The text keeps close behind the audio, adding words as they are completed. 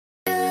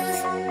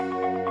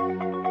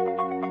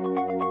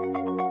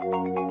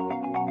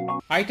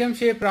Item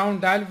shape round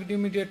dial video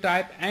meter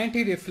type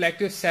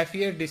anti-reflective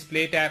sapphire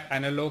display type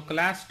analog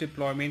class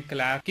deployment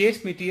class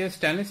case material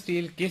stainless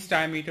steel case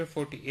diameter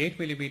 48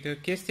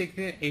 mm case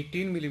thickness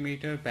 18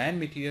 mm band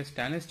material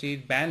stainless steel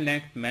band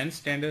length men's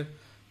standard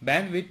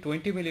band width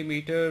 20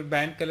 mm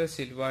band color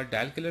silver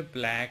dial color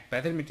black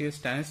bezel material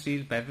stainless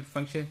steel bezel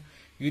function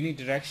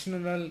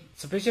unidirectional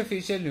special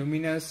feature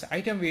luminous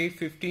item weight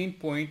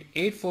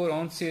 15.84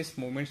 ounces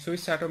movement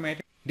switch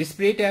automatic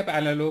display type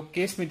analog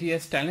case material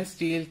stainless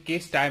steel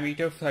case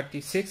diameter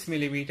 36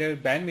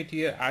 mm band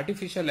material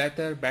artificial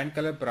leather band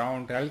color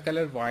brown dial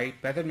color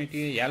white bezel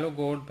material yellow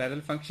gold bezel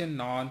function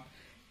non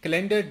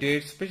calendar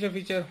date special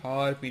feature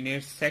hour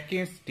minutes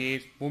seconds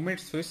dates movement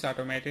switch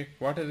automatic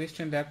water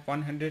resistant depth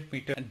 100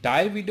 meter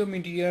dial video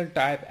material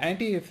type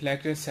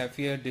anti-reflective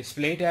sapphire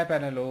display type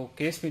analog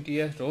case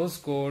material rose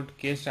gold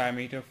case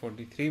diameter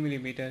 43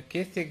 mm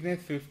case thickness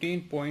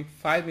 15.5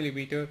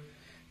 mm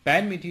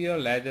band material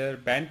leather,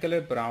 band color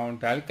brown,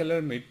 dial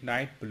color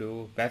midnight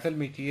blue, bezel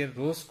material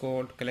rose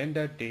gold,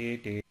 calendar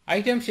date.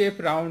 Item shape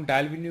round,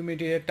 dial video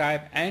material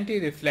type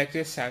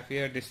anti-reflective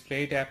sapphire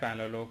display type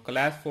analog,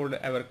 class fold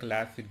ever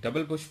class with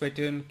double push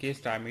button, case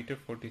diameter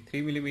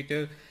 43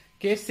 mm,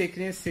 case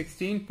thickness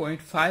 16.5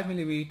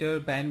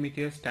 mm, band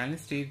material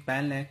stainless steel,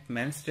 band length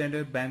men's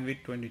standard, band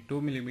width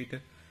 22 mm.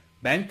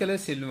 Band color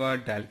silver,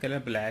 dial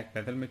color black,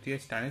 bezel material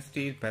stainless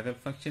steel, bezel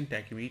function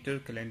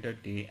tachymeter, calendar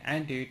day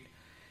and date.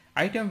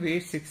 Item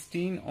weight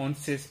 16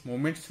 ounces,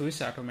 movement switch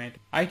automatic.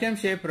 Item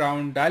shape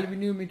round, dial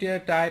video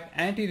material type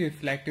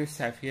anti-reflective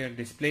sapphire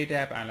display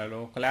type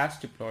analog, class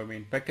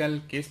deployment buckle,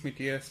 case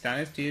material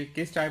stainless steel,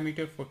 case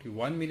diameter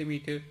 41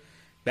 mm,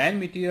 band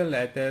material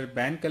leather,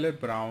 band color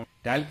brown,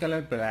 dial color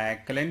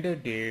black, calendar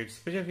date,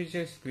 special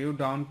features screw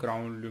down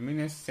crown,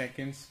 luminous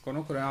seconds,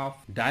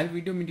 chronograph, dial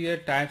video material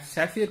type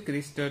sapphire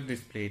crystal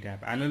display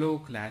type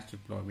analog, class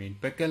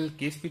deployment buckle,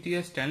 case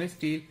material stainless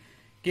steel,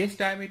 case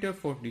diameter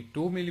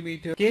 42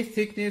 mm, case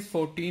thickness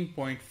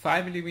 14.5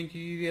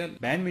 mm,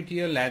 band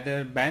material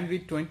leather, band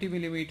width 20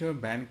 mm,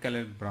 band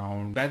color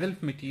brown, bezel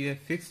material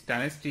fixed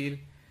stainless steel,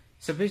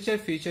 special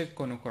feature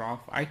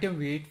chronograph, item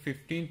weight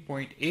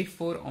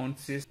 15.84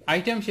 ounces,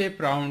 item shape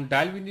round,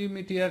 dial video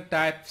material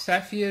type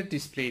sapphire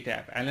display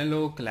type,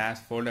 analog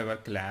glass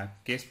foldable glass,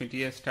 case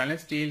material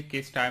stainless steel,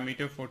 case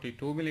diameter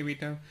 42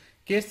 mm,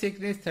 case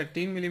thickness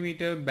 13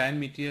 mm, band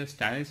material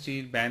stainless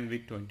steel, band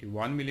width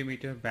 21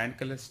 mm, band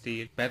color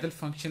steel, bezel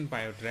function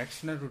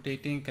bidirectional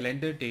rotating,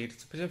 calendar date,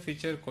 special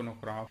feature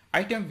chronograph,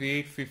 item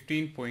weight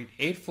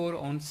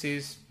 15.84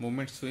 ounces,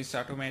 movement switch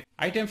automatic,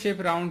 item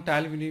shape round,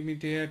 dial video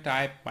material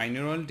type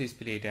binaural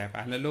display type,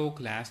 analog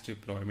glass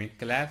deployment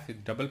glass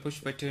with double push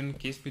button,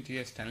 case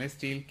material stainless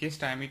steel, case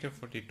diameter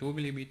 42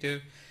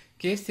 mm,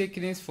 case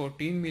thickness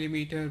 14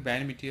 mm,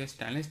 band material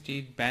stainless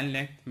steel, band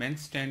length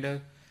men's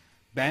standard,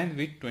 band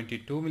width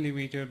 22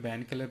 mm,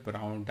 band color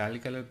brown, dial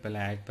color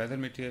black, bezel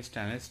material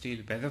stainless steel,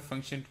 bezel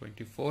function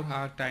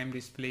 24-hour time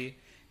display,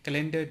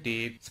 calendar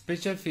date,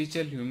 special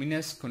feature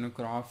luminous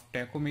chronograph,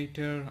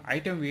 tachometer,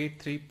 item weight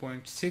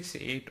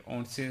 3.68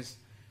 ounces,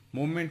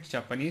 movement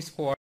Japanese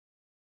squat.